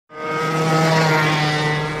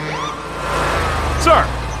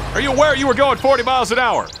aware you were going 40 miles an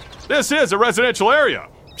hour? This is a residential area.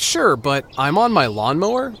 Sure, but I'm on my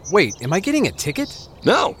lawnmower? Wait, am I getting a ticket?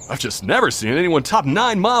 No, I've just never seen anyone top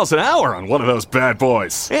 9 miles an hour on one of those bad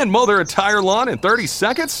boys. And mow their entire lawn in 30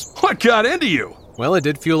 seconds? What got into you? Well, it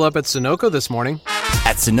did fuel up at Sunoco this morning.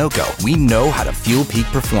 At Sunoco, we know how to fuel peak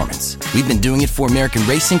performance. We've been doing it for American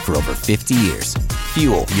racing for over 50 years.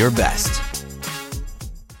 Fuel your best.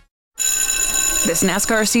 This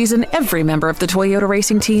NASCAR season, every member of the Toyota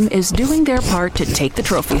racing team is doing their part to take the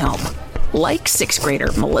trophy home. Like 6th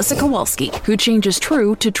grader Melissa Kowalski, who changes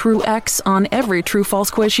true to True X on every true-false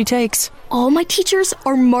quiz she takes. All my teachers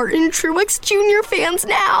are Martin Truex Jr. fans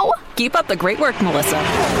now. Keep up the great work, Melissa.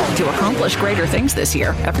 To accomplish greater things this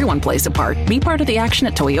year, everyone plays a part. Be part of the action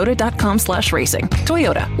at toyota.com/racing.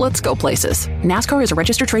 Toyota, let's go places. NASCAR is a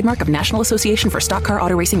registered trademark of National Association for Stock Car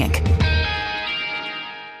Auto Racing, Inc.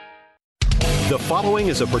 The following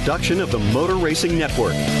is a production of the Motor Racing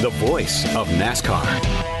Network, the voice of NASCAR.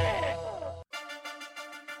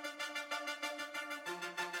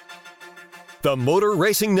 The Motor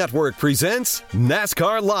Racing Network presents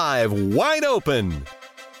NASCAR Live Wide Open.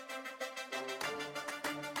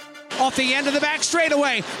 Off the end of the back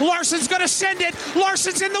straightaway. Larson's going to send it.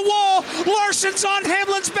 Larson's in the wall. Larson's on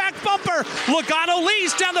Hamlin's back bumper. Logano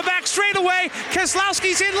leads down the back straightaway.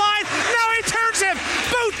 Keselowski's in line. Now he turns him.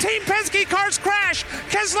 Both Team Penske cars crash.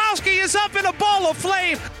 Keselowski is up in a ball of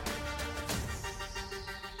flame.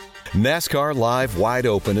 NASCAR Live Wide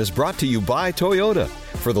Open is brought to you by Toyota.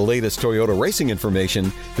 For the latest Toyota racing information,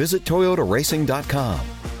 visit toyotaracing.com.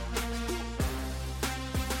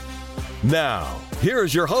 Now, here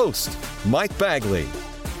is your host, Mike Bagley.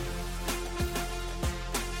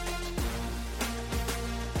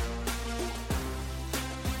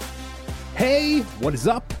 Hey, what is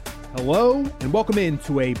up? Hello, and welcome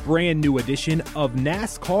into a brand new edition of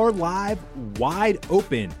NASCAR Live Wide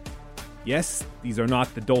Open. Yes, these are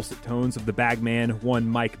not the dulcet tones of the bagman, one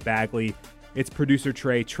Mike Bagley. It's producer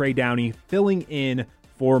Trey Downey, filling in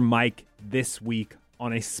for Mike this week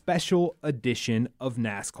on a special edition of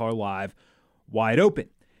NASCAR Live Wide Open.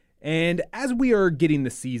 And as we are getting the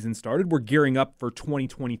season started, we're gearing up for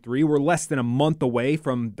 2023. We're less than a month away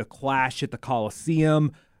from the Clash at the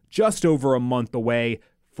Coliseum, just over a month away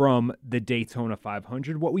from the Daytona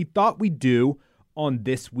 500. What we thought we'd do on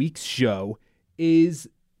this week's show is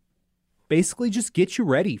basically just get you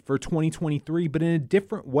ready for 2023, but in a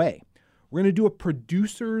different way. We're going to do a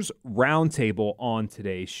producers roundtable on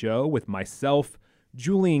today's show with myself,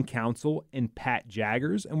 Julian Council, and Pat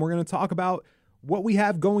Jaggers, and we're going to talk about what we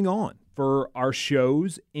have going on for our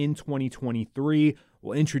shows in 2023.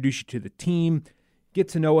 We'll introduce you to the team, get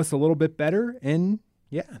to know us a little bit better, and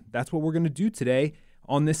yeah, that's what we're going to do today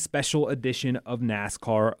on this special edition of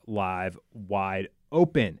NASCAR Live Wide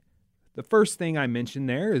Open. The first thing I mentioned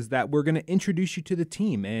there is that we're going to introduce you to the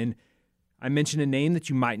team, and I mentioned a name that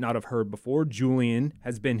you might not have heard before. Julian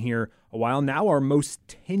has been here a while now, our most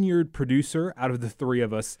tenured producer out of the three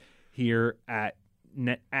of us here at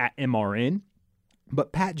MRN.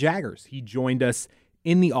 But Pat Jaggers, he joined us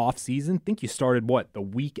in the offseason. I think you started, the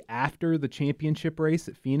week after the championship race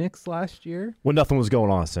at Phoenix last year? When nothing was going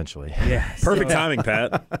on, essentially. Yeah. Perfect timing,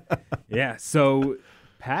 Pat. Yeah, so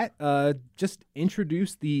Pat, just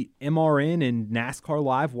introduce the MRN and NASCAR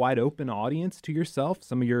Live Wide Open audience to yourself,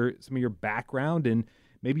 some of your background and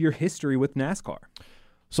maybe your history with NASCAR.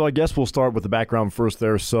 So I guess we'll start with the background first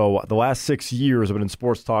there. So the last 6 years I've been in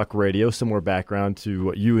sports talk radio, similar background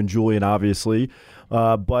to you and Julian, obviously.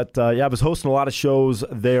 But I was hosting a lot of shows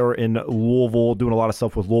there in Louisville, doing a lot of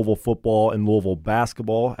stuff with Louisville football and Louisville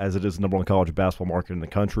basketball, as it is the number one college basketball market in the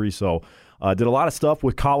country. So did a lot of stuff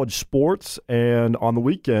with college sports, and on the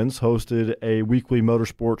weekends hosted a weekly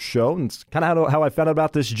motorsports show. And it's kind of how I found out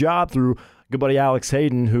about this job through good buddy Alex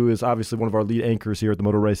Hayden, who is obviously one of our lead anchors here at the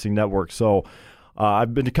Motor Racing Network. So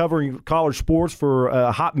I've been covering college sports for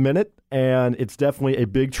a hot minute, and it's definitely a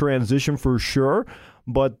big transition for sure.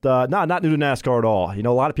 But not new to NASCAR at all. You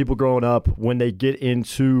know, a lot of people growing up, when they get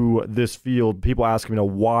into this field, people ask me,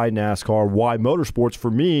 why NASCAR, why motorsports? For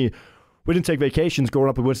me, we didn't take vacations growing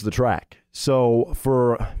up. We went to the track. So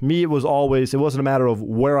for me, it wasn't a matter of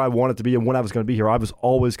where I wanted to be and when I was going to be here. I was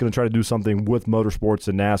always going to try to do something with motorsports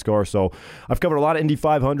and NASCAR. So I've covered a lot of Indy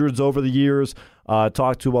 500s over the years,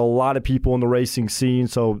 talked to a lot of people in the racing scene.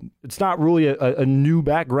 So it's not really a new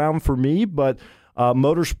background for me, but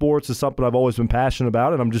motorsports is something I've always been passionate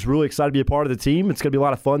about, and I'm just really excited to be a part of the team. It's going to be a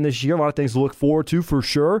lot of fun this year, a lot of things to look forward to for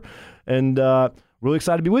sure, and really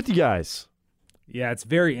excited to be with you guys. Yeah, it's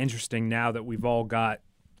very interesting now that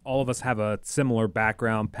all of us have a similar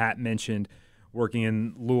background. Pat mentioned working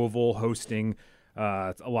in Louisville, hosting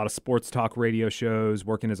a lot of sports talk radio shows,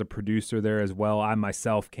 working as a producer there as well. I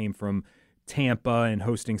myself came from Tampa and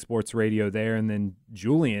hosting sports radio there. And then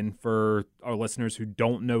Julian, for our listeners who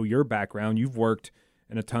don't know your background, you've worked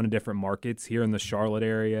in a ton of different markets here in the Charlotte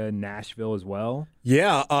area, Nashville as well.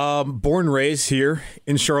 Yeah, born and raised here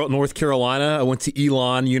in Charlotte, North Carolina. I went to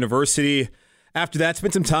Elon University. After that,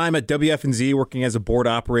 spent some time at WFNZ working as a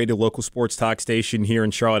board-operated local sports talk station here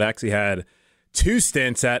in Charlotte. I actually had 2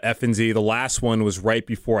 stints at FNZ. The last one was right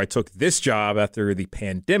before I took this job after the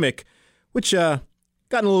pandemic, which got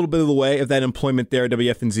in a little bit of the way of that employment there at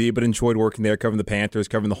WFNZ, but enjoyed working there, covering the Panthers,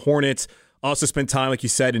 covering the Hornets. Also spent time, like you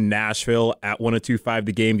said, in Nashville at 102.5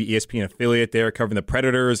 The Game, the ESPN affiliate there, covering the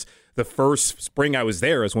Predators. The first spring I was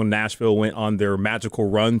there is when Nashville went on their magical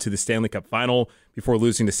run to the Stanley Cup Final before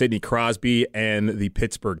losing to Sidney Crosby and the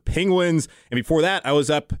Pittsburgh Penguins. And before that, I was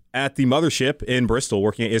up at the mothership in Bristol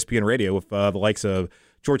working at ESPN Radio with the likes of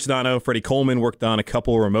George Sedano, Freddie Coleman, worked on a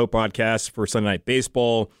couple remote broadcasts for Sunday Night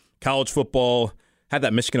Baseball, college football, had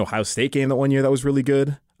that Michigan-Ohio State game that one year that was really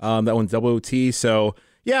good. That one's double OT. So,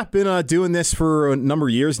 yeah, been doing this for a number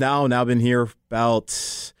of years now. Now been here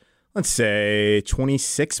about, let's say,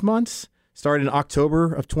 26 months. Started in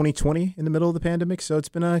October of 2020 in the middle of the pandemic. So it's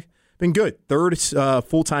been good. Third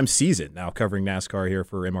full-time season now covering NASCAR here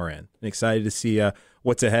for MRN. I'm excited to see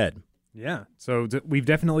what's ahead. Yeah, so we've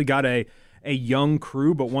definitely got a young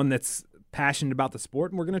crew, but one that's passionate about the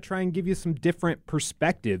sport, and we're going to try and give you some different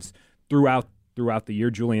perspectives throughout the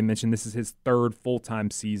year. Julian mentioned this is his third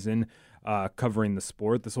full-time season covering the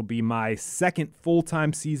sport. This will be my second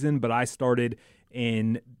full-time season, but I started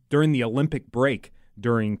during the Olympic break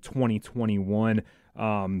during 2021.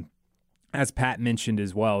 As Pat mentioned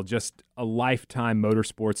as well, just a lifetime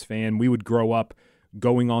motorsports fan. We would grow up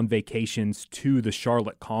going on vacations to the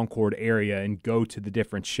Charlotte Concord area and go to the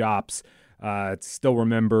different shops. Still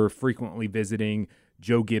remember frequently visiting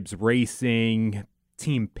Joe Gibbs Racing,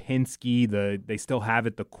 Team Penske. They still have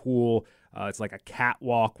it, the cool. It's like a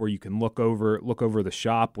catwalk where you can look over the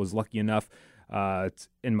shop. Was lucky enough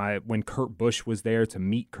when Kurt Busch was there to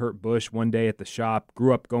meet Kurt Busch one day at the shop.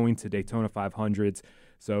 Grew up going to Daytona 500s.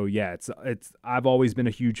 So yeah, I've always been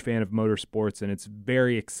a huge fan of motorsports, and it's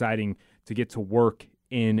very exciting to get to work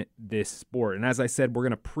in this sport. And as I said, we're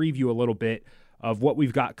going to preview a little bit of what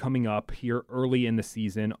we've got coming up here early in the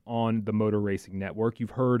season on the Motor Racing Network.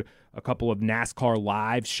 You've heard a couple of NASCAR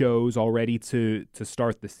live shows already to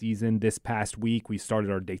start the season. This past week, we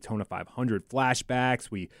started our Daytona 500 flashbacks.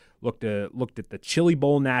 We looked at the Chili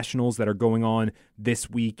Bowl Nationals that are going on this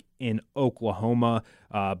week in Oklahoma.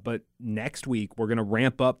 But next week, we're going to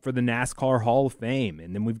ramp up for the NASCAR Hall of Fame.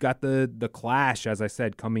 And then we've got the Clash, as I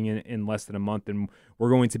said, coming in less than a month. And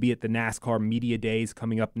we're going to be at the NASCAR Media Days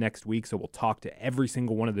coming up next week. So we'll talk to every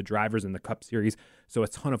single one of the drivers in the Cup Series. So a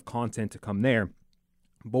ton of content to come there.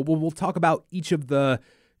 But we'll talk about each of the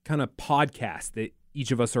kind of podcasts that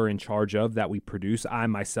each of us are in charge of that we produce. I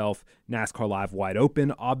myself, NASCAR Live Wide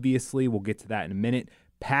Open, obviously. We'll get to that in a minute.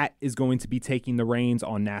 Pat is going to be taking the reins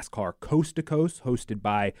on NASCAR Coast to Coast, hosted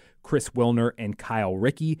by Chris Wilner and Kyle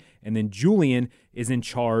Rickey. And then Julian is in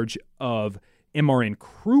charge of MRN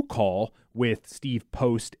Crew Call with Steve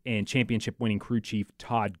Post and championship-winning crew chief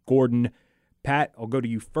Todd Gordon. Pat, I'll go to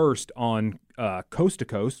you first on Coast to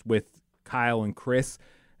Coast with Kyle and Chris.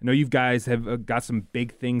 I know you guys have got some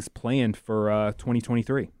big things planned for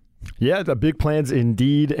 2023. Yeah, the big plans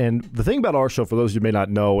indeed. And the thing about our show, for those of you who may not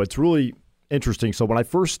know, it's really interesting. So when I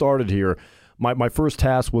first started here, my first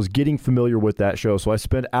task was getting familiar with that show. So I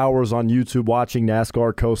spent hours on YouTube watching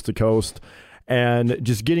NASCAR Coast to Coast and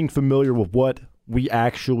just getting familiar with what we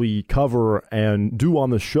actually cover and do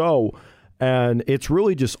on the show. And it's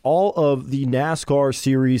really just all of the NASCAR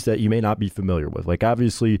series that you may not be familiar with. Like,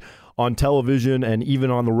 obviously, on television and even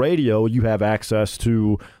on the radio, you have access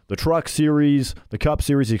to the Truck Series, the Cup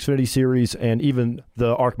Series, the Xfinity Series, and even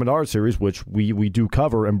the Arc Menard Series, which we do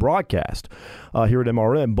cover and broadcast here at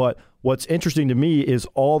MRN. But what's interesting to me is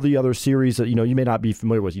all the other series that, you may not be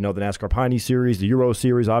familiar with. The NASCAR Piney Series, the Euro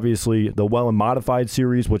Series, obviously the Well and Modified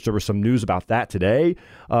Series, which there was some news about that today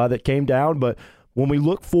that came down. But when we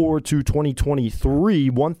look forward to 2023,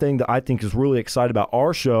 one thing that I think is really exciting about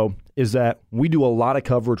our show is that we do a lot of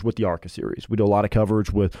coverage with the ARCA series. We do a lot of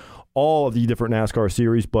coverage with all of the different NASCAR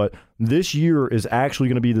series, but this year is actually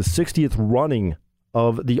going to be the 60th running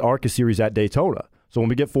of the ARCA series at Daytona. So when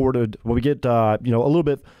we get a little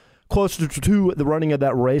bit closer to the running of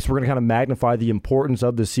that race, we're going to kind of magnify the importance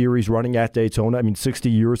of the series running at Daytona. I mean, 60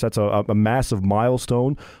 years, that's a massive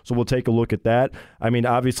milestone. So we'll take a look at that. I mean,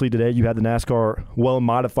 obviously today you had the NASCAR Well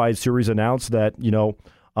Modified Series announced that,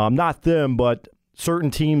 not them, but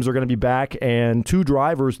certain teams are going to be back, and 2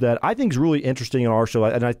 drivers that I think is really interesting in our show.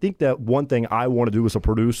 And I think that one thing I want to do as a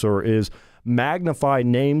producer is magnify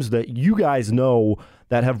names that you guys know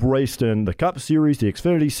that have raced in the Cup Series, the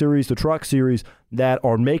Xfinity Series, the Truck Series, that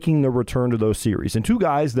are making the return to those series. And 2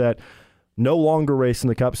 guys that no longer race in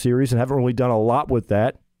the Cup Series and haven't really done a lot with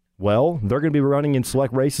that, well, they're going to be running in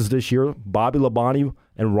select races this year. Bobby Labonte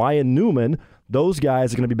and Ryan Newman. Those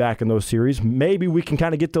guys are going to be back in those series. Maybe we can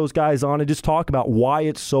kind of get those guys on and just talk about why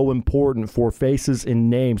it's so important for faces and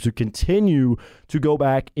names to continue to go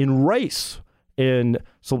back and race in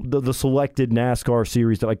the selected NASCAR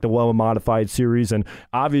series, like the well-modified series. And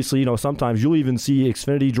obviously, sometimes you'll even see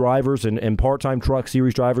Xfinity drivers and part-time Truck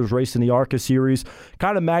Series drivers race in the ARCA series,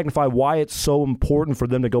 kind of magnify why it's so important for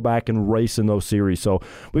them to go back and race in those series. So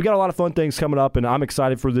we've got a lot of fun things coming up, and I'm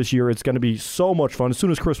excited for this year. It's going to be so much fun. As soon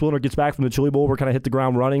as Chris Wilner gets back from the Chili Bowl, we're kind of hit the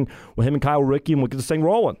ground running with him and Kyle Rickey, and we'll get this thing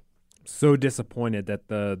rolling. So disappointed that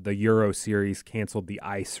the Euro Series canceled the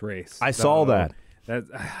ice race. I saw that.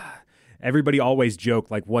 Everybody always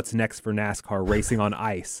joked, like, what's next for NASCAR, racing on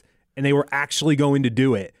ice? And they were actually going to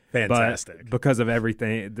do it. Fantastic. But because of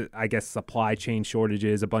everything, I guess supply chain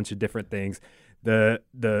shortages, a bunch of different things,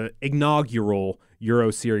 the inaugural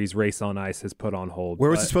Euro Series race on ice has put on hold.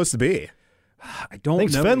 Where was it supposed to be? I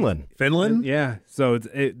don't know. Finland. Finland? Yeah. So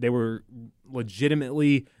they were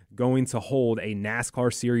legitimately going to hold a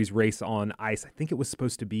NASCAR Series race on ice. I think it was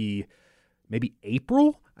supposed to be maybe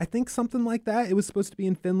April, I think, something like that. It was supposed to be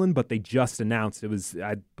in Finland, but they just announced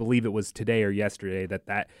I believe it was today or yesterday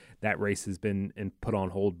that race has been put on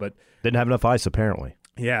hold. But didn't have enough ice, apparently.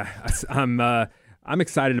 Yeah, I'm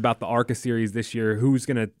excited about the ARCA series this year. Who's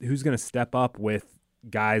gonna step up with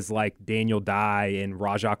guys like Daniel Dye and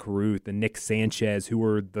Rajah Caruth and Nick Sanchez, who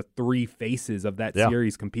were the 3 faces of that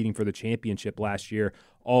series competing for the championship last year.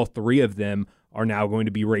 All 3 of them are now going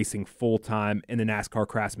to be racing full-time in the NASCAR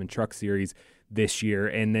Craftsman Truck Series this year.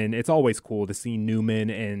 And then it's always cool to see Newman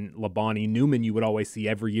and Labonte. Newman you would always see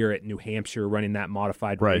every year at New Hampshire running that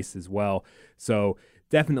modified race as well. So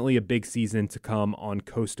definitely a big season to come on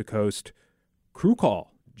Coast to Coast. Crew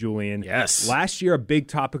call, Julian. Yes. Last year, a big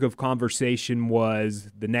topic of conversation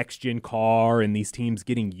was the next-gen car and these teams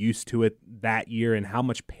getting used to it that year and how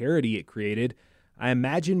much parity it created. I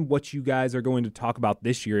imagine what you guys are going to talk about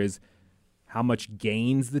this year is how much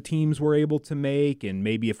gains the teams were able to make, and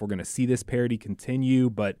maybe if we're going to see this parity continue.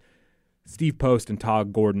 But Steve Post and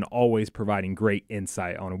Todd Gordon always providing great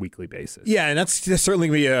insight on a weekly basis. Yeah, and that's certainly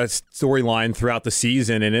going to be a storyline throughout the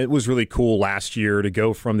season, and it was really cool last year to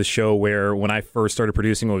go from the show where when I first started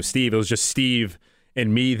producing with Steve, it was just Steve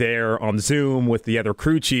and me there on Zoom with the other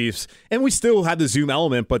crew chiefs, and we still had the Zoom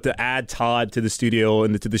element, but to add Todd to the studio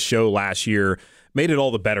and to the show last year made it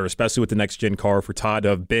all the better, especially with the next-gen car, for Todd to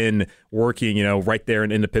have been working, right there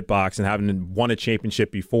in the pit box and having won a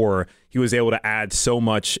championship before. He was able to add so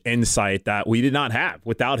much insight that we did not have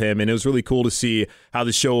without him, and it was really cool to see how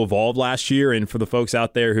the show evolved last year. And for the folks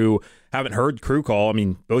out there who haven't heard Crew Call, I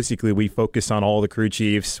mean, basically we focus on all the crew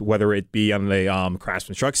chiefs, whether it be on the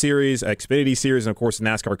Craftsman Truck Series, Xfinity Series, and of course the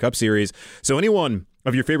NASCAR Cup Series. So anyone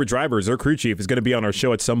of your favorite drivers or crew chief is going to be on our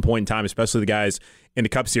show at some point in time, especially the guys in the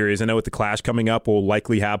Cup Series. I know with the Clash coming up, we'll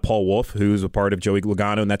likely have Paul Wolf, who's a part of Joey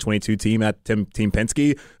Logano in that 22 team at Team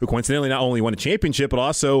Penske, who coincidentally not only won a championship, but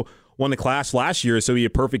also won the Clash last year, so he's a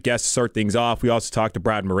perfect guest to start things off. We also talked to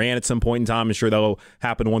Brad Moran at some point in time. I'm sure that'll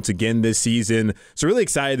happen once again this season. So really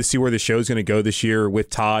excited to see where the show's going to go this year with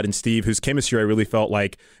Todd and Steve, whose chemistry I really felt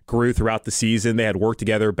like grew throughout the season. They had worked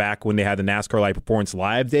together back when they had the NASCAR Live Performance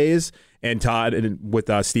Live days, and Todd and with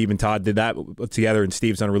Steve and Todd did that together, and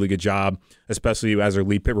Steve's done a really good job, especially as our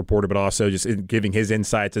lead pit reporter, but also just in giving his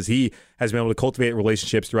insights as he has been able to cultivate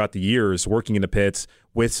relationships throughout the years working in the pits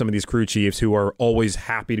with some of these crew chiefs who are always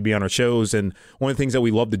happy to be on our shows. And one of the things that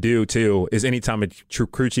we love to do too is anytime a true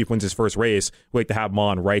crew chief wins his first race, we like to have him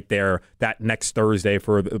on right there that next Thursday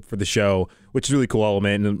for the show, which is a really cool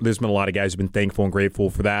element. And there's been a lot of guys who've been thankful and grateful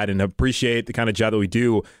for that and appreciate the kind of job that we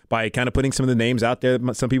do by kind of putting some of the names out there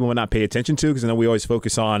that some people might not pay attention to, because I know we always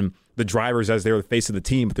focus on the drivers as they're the face of the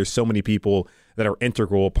team, but there's so many people that are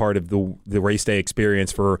integral part of the race day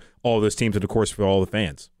experience for all those teams and of course for all the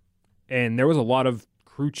fans. And there was a lot of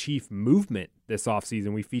crew chief movement this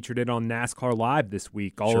offseason. We featured it on NASCAR Live this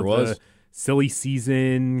week. The silly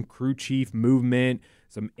season crew chief movement,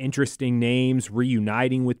 some interesting names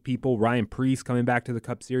reuniting with people. Ryan Preece coming back to the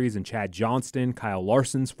Cup Series, and Chad Johnston, Kyle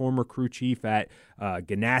Larson's former crew chief at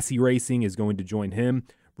Ganassi Racing, is going to join him.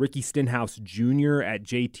 Ricky Stenhouse Jr. at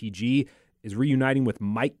JTG is reuniting with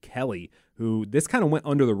Mike Kelly, who this kind of went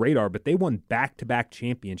under the radar, but they won back-to-back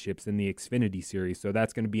championships in the Xfinity Series, so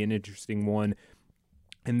that's going to be an interesting one.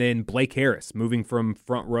 And then Blake Harris moving from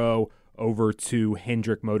front row over to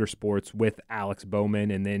Hendrick Motorsports with Alex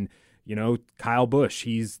Bowman. And then, Kyle Busch,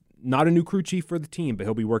 he's not a new crew chief for the team, but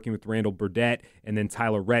he'll be working with Randall Burdett, and then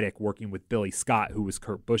Tyler Reddick working with Billy Scott, who was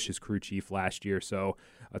Kurt Busch's crew chief last year. So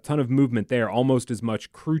a ton of movement there, almost as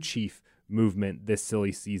much crew chief movement this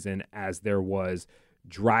silly season as there was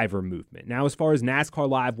driver movement. Now, as far as NASCAR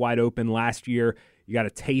Live Wide Open last year, you got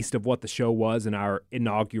a taste of what the show was in our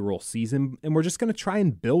inaugural season, and we're just going to try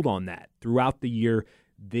and build on that throughout the year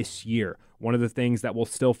this year. One of the things that we'll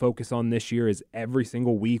still focus on this year is every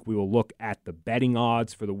single week we will look at the betting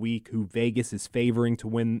odds for the week, who Vegas is favoring to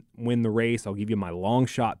win the race. I'll give you my long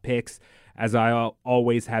shot picks, as I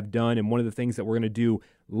always have done. And one of the things that we're going to do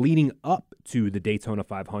leading up to the Daytona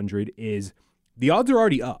 500 is the odds are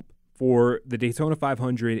already up for the Daytona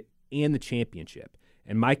 500 and the championship.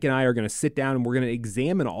 And Mike and I are going to sit down and we're going to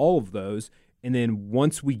examine all of those. And then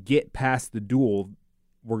once we get past the duel,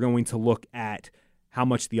 we're going to look at how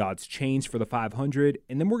much the odds change for the 500,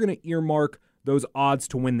 and then we're going to earmark those odds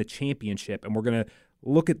to win the championship, and we're going to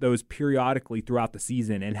look at those periodically throughout the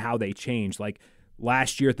season and how they change. Like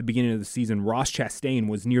last year at the beginning of the season, Ross Chastain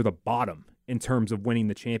was near the bottom in terms of winning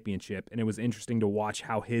the championship, and it was interesting to watch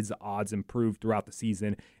how his odds improved throughout the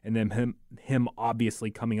season, and then him obviously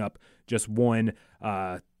coming up just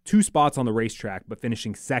two spots on the racetrack, but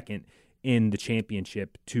finishing second in the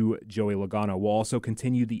championship to Joey Logano. We'll also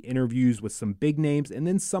continue the interviews with some big names and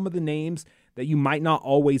then some of the names that you might not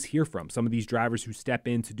always hear from. Some of these drivers who step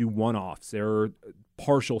in to do one-offs or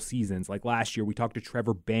partial seasons. Like last year, we talked to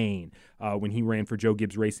Trevor Bayne when he ran for Joe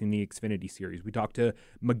Gibbs Racing the Xfinity Series. We talked to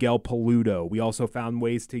Miguel Paludo. We also found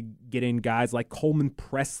ways to get in guys like Coleman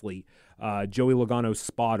Presley, Joey Logano's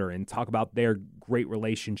spotter, and talk about their great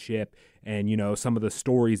relationship and, some of the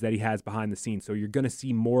stories that he has behind the scenes. So you're going to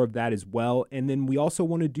see more of that as well. And then we also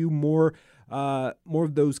want to do more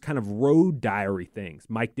of those kind of road diary things.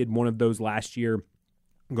 Mike did one of those last year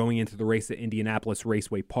going into the race at Indianapolis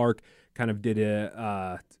Raceway Park, kind of did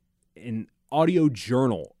an audio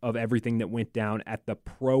journal of everything that went down at the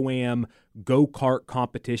Pro-Am go-kart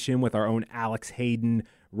competition with our own Alex Hayden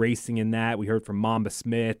racing in that. We heard from Mamba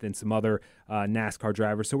Smith and some other NASCAR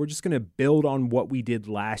drivers. So we're just going to build on what we did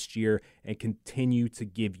last year and continue to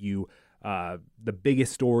give you the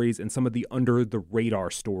biggest stories and some of the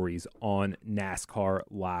under-the-radar stories on NASCAR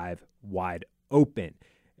Live Wide Open.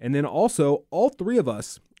 And then also, all three of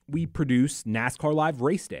us, we produce NASCAR Live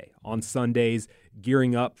Race Day on Sundays,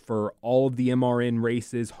 gearing up for all of the MRN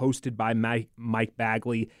races hosted by Mike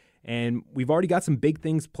Bagley. And we've already got some big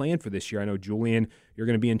things planned for this year. I know, Julian, you're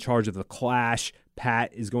going to be in charge of the Clash.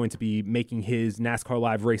 Pat is going to be making his NASCAR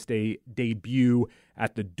Live Race Day debut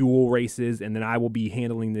at the dual races, and then I will be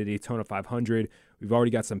handling the Daytona 500. We've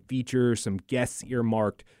already got some features, some guests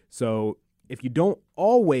earmarked. So if you don't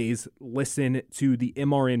always listen to the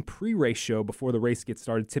MRN pre-race show before the race gets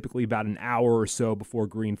started, typically about an hour or so before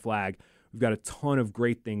green flag, we've got a ton of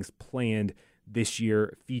great things planned this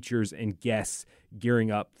year, features and guests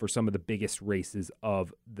gearing up for some of the biggest races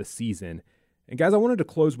of the season. And guys, I wanted to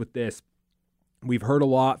close with this. We've heard a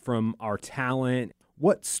lot from our talent,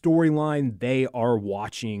 what storyline they are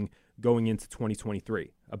watching going into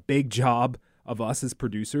 2023. A big job of us as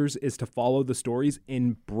producers is to follow the stories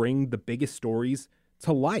and bring the biggest stories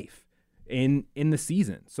to life in the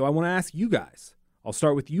season. So I want to ask you guys, I'll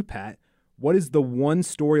start with you, Pat. What is the one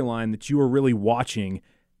storyline that you are really watching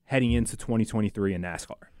heading into 2023 in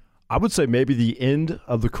NASCAR? I would say maybe the end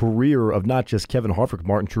of the career of not just Kevin Harvick,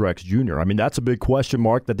 Martin Truex Jr. I mean, that's a big question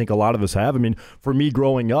mark that I think a lot of us have. I mean, for me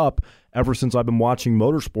growing up, ever since I've been watching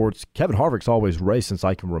motorsports, Kevin Harvick's always raced since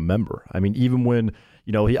I can remember. I mean, even when,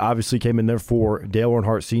 he obviously came in there for Dale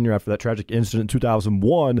Earnhardt Sr. after that tragic incident in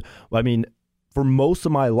 2001. I mean, for most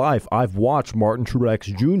of my life, I've watched Martin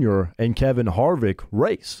Truex Jr. and Kevin Harvick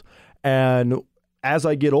race. And as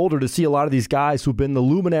I get older, to see a lot of these guys who've been the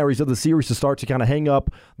luminaries of the series to start to kind of hang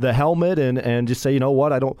up the helmet and just say, you know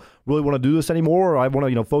what, I don't really want to do this anymore, or I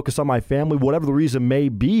want to, focus on my family, whatever the reason may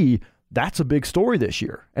be, that's a big story this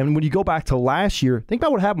year. And when you go back to last year, think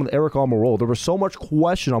about what happened with Eric Almirola. There was so much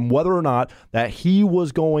question on whether or not that he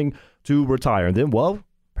was going to retire. And then, well,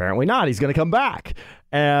 apparently not. He's going to come back.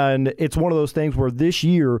 And it's one of those things where this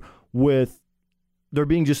year, with there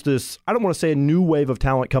being just this, I don't want to say a new wave of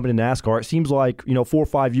talent coming to NASCAR. It seems like, 4 or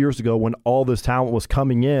 5 years ago when all this talent was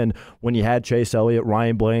coming in, when you had Chase Elliott,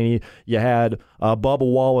 Ryan Blaney, you had Bubba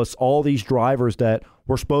Wallace, all these drivers that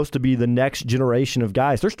were supposed to be the next generation of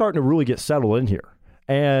guys, they're starting to really get settled in here.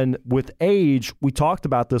 And with age, we talked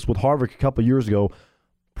about this with Harvick a couple of years ago,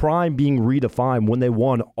 prime being redefined when they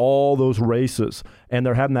won all those races and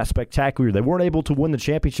they're having that spectacular year. They weren't able to win the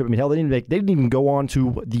championship. I mean, hell, they didn't even go on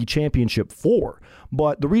to the championship 4.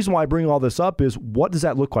 But the reason why I bring all this up is, what does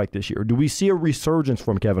that look like this year? Do we see a resurgence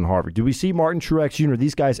from Kevin Harvick? Do we see Martin Truex Jr.,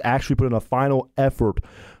 these guys actually put in a final effort?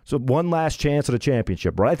 So one last chance at a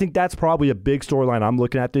championship, right? I think that's probably a big storyline I'm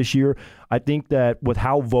looking at this year. I think that with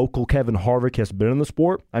how vocal Kevin Harvick has been in the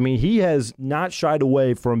sport, I mean, he has not shied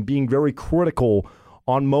away from being very critical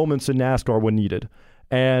on moments in NASCAR when needed.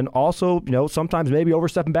 And also, sometimes maybe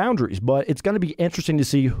overstepping boundaries. But it's going to be interesting to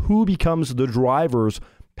see who becomes the drivers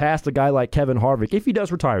past a guy like Kevin Harvick, if he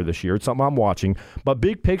does retire this year. It's something I'm watching. But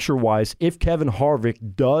big picture-wise, if Kevin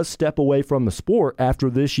Harvick does step away from the sport after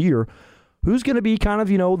this year, who's going to be kind of,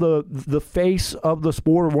 the face of the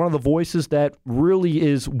sport, or one of the voices that really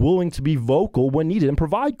is willing to be vocal when needed and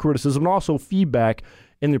provide criticism and also feedback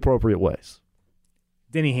in the appropriate ways?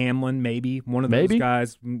 Denny Hamlin, maybe one of those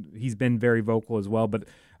guys. He's been very vocal as well, but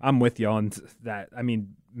I'm with you on that. I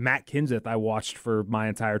mean, Matt Kenseth I watched for my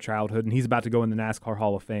entire childhood, and he's about to go in the NASCAR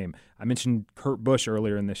Hall of Fame. I mentioned Kurt Busch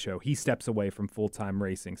earlier in this show. He steps away from full-time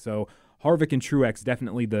racing. So Harvick and Truex,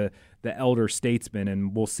 definitely the elder statesmen,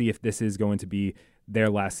 and we'll see if this is going to be their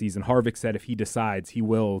last season. Harvick said if he decides, he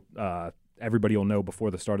will everybody will know before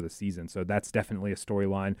the start of the season. So that's definitely a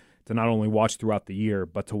storyline to not only watch throughout the year,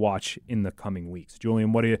 but to watch in the coming weeks.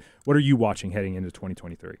 Julian, what are you watching heading into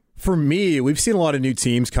 2023? For me, we've seen a lot of new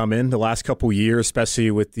teams come in the last couple of years, especially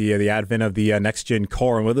with the advent of the next-gen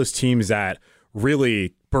car. And one of those teams that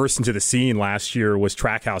really burst into the scene last year was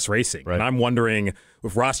Trackhouse Racing. Right. And I'm wondering,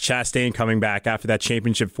 with Ross Chastain coming back after that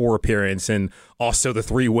Championship 4 appearance, and also the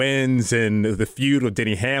 3 wins and the feud with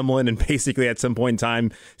Denny Hamlin, and basically at some point in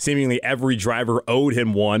time, seemingly every driver owed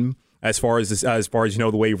him one. As far as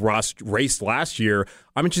the way Ross raced last year,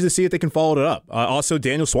 I'm interested to see if they can follow it up. Also,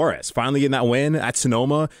 Daniel Suarez finally getting that win at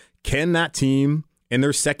Sonoma. Can that team, in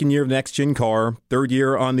their second year of the next-gen car, third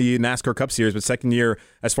year on the NASCAR Cup Series, but second year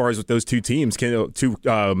as far as with those two teams,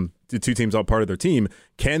 the two teams all part of their team,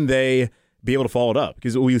 can they be able to follow it up?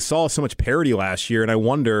 Because we saw so much parity last year, and I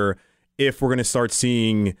wonder if we're going to start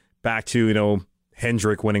seeing back to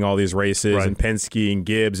Hendrick winning all these races, right, and Penske and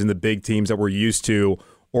Gibbs and the big teams that we're used to.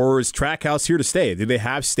 Or is Trackhouse here to stay? Do they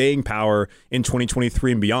have staying power in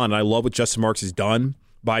 2023 and beyond? And I love what Justin Marks has done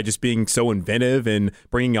by just being so inventive and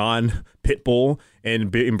bringing on Pitbull and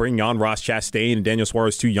bringing on Ross Chastain and Daniel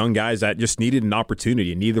Suarez, 2 young guys that just needed an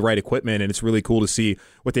opportunity and needed the right equipment. And it's really cool to see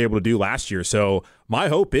what they were able to do last year. So my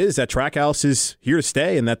hope is that Trackhouse is here to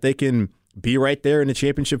stay and that they can be right there in the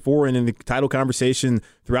Championship 4 and in the title conversation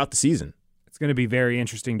throughout the season. It's going to be very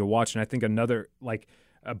interesting to watch. And I think another,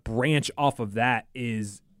 a branch off of that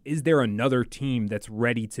is there another team that's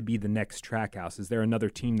ready to be the next Trackhouse? Is there another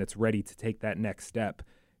team that's ready to take that next step?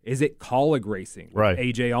 Is it Colleague Racing? Right.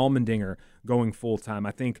 AJ Allmendinger going full-time.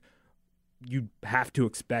 I think you have to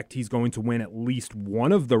expect he's going to win at least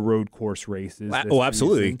one of the road course races. Oh,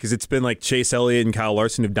 absolutely, because it's been like Chase Elliott and Kyle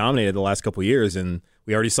Larson who've dominated the last couple of years, and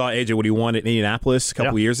we already saw AJ what he won at Indianapolis a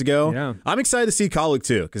couple of years ago. Yeah. I'm excited to see Colleague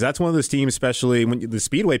too, because that's one of those teams, especially when the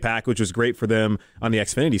Speedway pack, which was great for them on the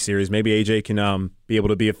Xfinity Series. Maybe AJ can be able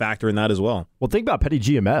to be a factor in that as well. Well, think about Petty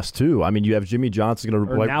GMS too. I mean, you have Jimmy Johnson going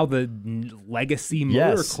to now the Legacy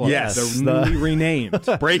Motor Club. Yes, they're newly renamed.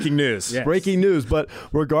 Breaking news. Yes. Breaking news. But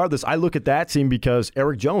regardless, I look at that team because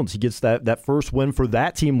Eric Jones, he gets that first win for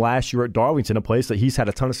that team last year at Darlington, a place that he's had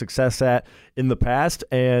a ton of success at in the past,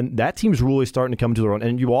 and that team's really starting to come to their own.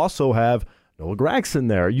 And you also have Noah Gragson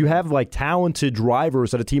there. You have talented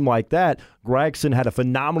drivers at a team like that. Gragson had a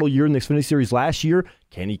phenomenal year in the Xfinity Series last year.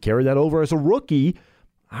 Can he carry that over as a rookie?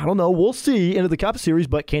 I don't know. We'll see into the Cup Series,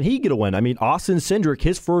 but can he get a win? I mean, Austin Cindric,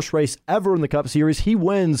 his first race ever in the Cup Series, he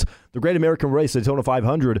wins the Great American Race, the Daytona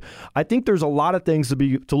 500. I think there's a lot of things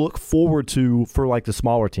to look forward to for the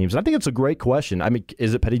smaller teams. And I think it's a great question. I mean,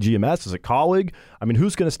 is it Petty GMS? Is it Colleague? I mean,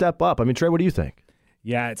 who's going to step up? I mean, Trey, what do you think?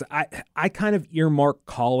 Yeah, I kind of earmark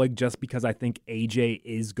Colleague just because I think AJ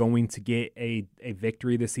is going to get a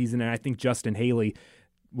victory this season, and I think Justin Haley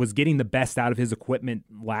was getting the best out of his equipment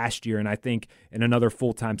last year, and I think in another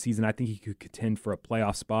full-time season, I think he could contend for a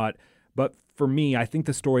playoff spot. But for me, I think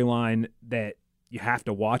the storyline that you have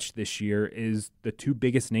to watch this year is the 2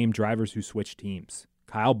 biggest name drivers who switch teams.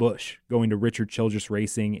 Kyle Busch going to Richard Childress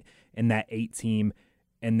Racing in that 8 team,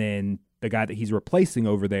 and then the guy that he's replacing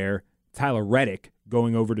over there, Tyler Reddick,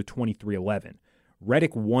 going over to 2311.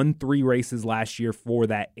 Reddick won 3 races last year for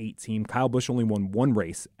that 8 team. Kyle Busch only won 1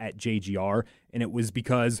 race at JGR, and it was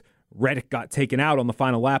because Reddick got taken out on the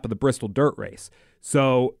final lap of the Bristol Dirt Race.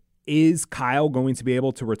 So Is Kyle going to be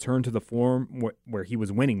able to return to the form where he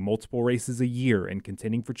was winning multiple races a year and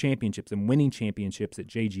contending for championships and winning championships at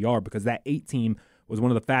JGR? Because that 8 team was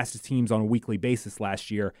one of the fastest teams on a weekly basis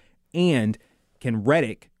last year. And can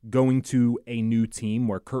Reddick, going to a new team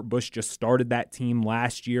where Kurt Busch just started that team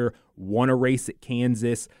last year, won a race at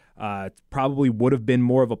Kansas, probably would have been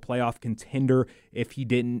more of a playoff contender if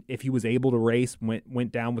he was able to race,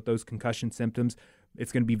 went down with those concussion symptoms.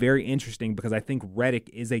 It's going to be very interesting because I think Reddick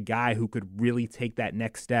is a guy who could really take that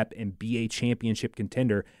next step and be a championship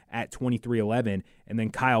contender at 23XI. And then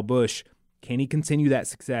Kyle Busch, can he continue that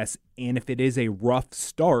success? And if it is a rough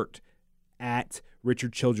start at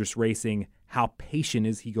Richard Childress Racing, how patient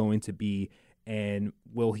is he going to be? And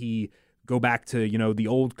will he go back to, the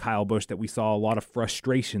old Kyle Busch that we saw a lot of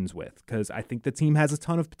frustrations with? Because I think the team has a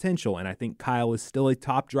ton of potential, and I think Kyle is still a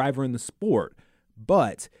top driver in the sport.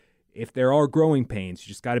 But if there are growing pains, you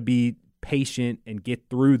just got to be patient and get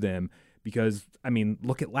through them because,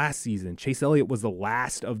 look at last season. Chase Elliott was the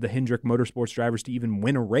last of the Hendrick Motorsports drivers to even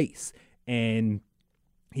win a race, and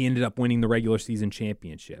he ended up winning the regular season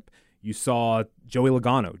championship. You saw Joey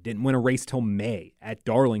Logano didn't win a race till May at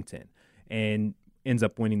Darlington and ends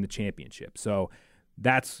up winning the championship. So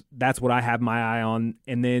that's what I have my eye on.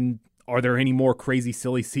 And then are there any more crazy,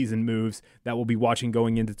 silly season moves that we'll be watching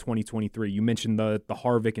going into 2023? You mentioned the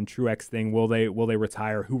Harvick and Truex thing. Will they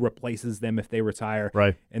retire? Who replaces them if they retire?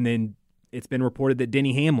 Right. And then it's been reported that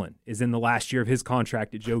Denny Hamlin is in the last year of his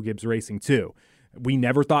contract at Joe Gibbs Racing too. We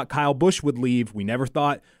never thought Kyle Busch would leave. We never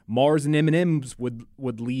thought Mars and M&M's would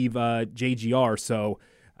leave JGR. So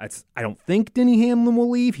I don't think Denny Hamlin will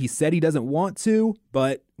leave. He said he doesn't want to,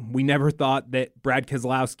 but we never thought that Brad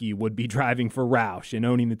Keselowski would be driving for Roush and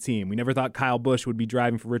owning the team. We never thought Kyle Busch would be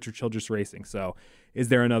driving for Richard Childress Racing. So is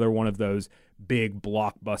there another one of those big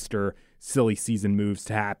blockbuster silly season moves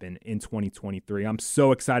to happen in 2023? I'm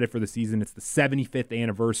so excited for the season. It's the 75th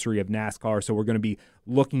anniversary of NASCAR, so we're going to be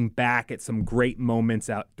looking back at some great moments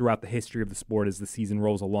out throughout the history of the sport as the season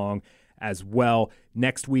rolls along as well.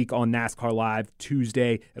 Next week on NASCAR Live,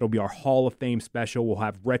 Tuesday, it'll be our Hall of Fame special. We'll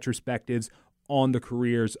have retrospectives on the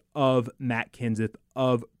careers of Matt Kenseth,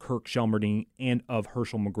 of Kirk Shelmerdine, and of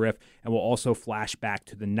Herschel McGriff, and we'll also flash back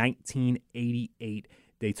to the 1988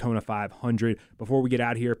 Daytona 500. Before we get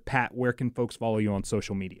out of here, Pat, where can folks follow you on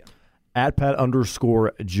social media? At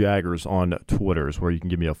Pat_Jaggers on Twitter is where you can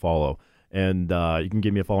give me a follow. And you can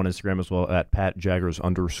give me a follow on Instagram as well at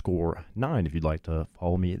PatJaggers_9 if you'd like to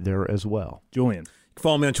follow me there as well. Julian. You can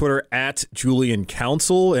follow me on Twitter at Julian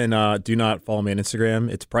Council, and do not follow me on Instagram.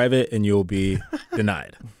 It's private, and you'll be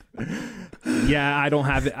denied. Yeah, I don't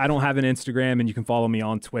have an Instagram, and you can follow me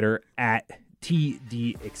on Twitter at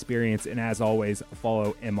TD Experience, and as always,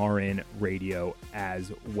 follow MRN Radio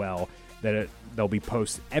as well. There'll be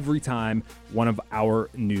posts every time one of our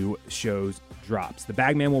new shows drops. The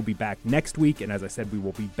Bagman will be back next week, and as I said, we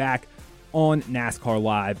will be back on NASCAR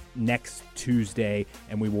Live next Tuesday,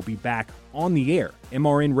 and we will be back on the air,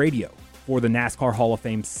 MRN Radio, for the NASCAR Hall of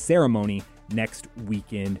Fame ceremony next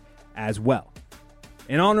weekend as well.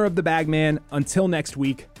 In honor of the Bagman, until next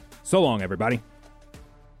week, so long, everybody.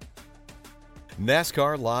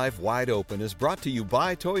 NASCAR Live Wide Open is brought to you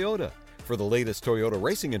by Toyota. For the latest Toyota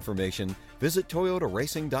racing information, visit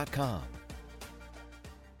toyotaracing.com.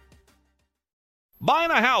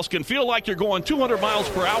 Buying a house can feel like you're going 200 miles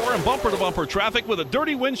per hour in bumper-to-bumper traffic with a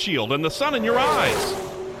dirty windshield and the sun in your eyes.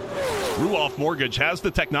 Ruoff Mortgage has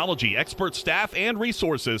the technology, expert staff, and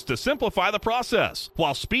resources to simplify the process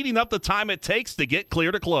while speeding up the time it takes to get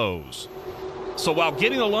clear to close. So while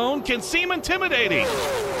getting a loan can seem intimidating,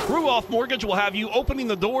 Ruoff Mortgage will have you opening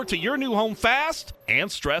the door to your new home fast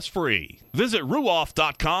and stress-free. Visit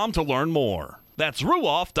Ruoff.com to learn more. That's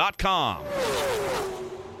Ruoff.com.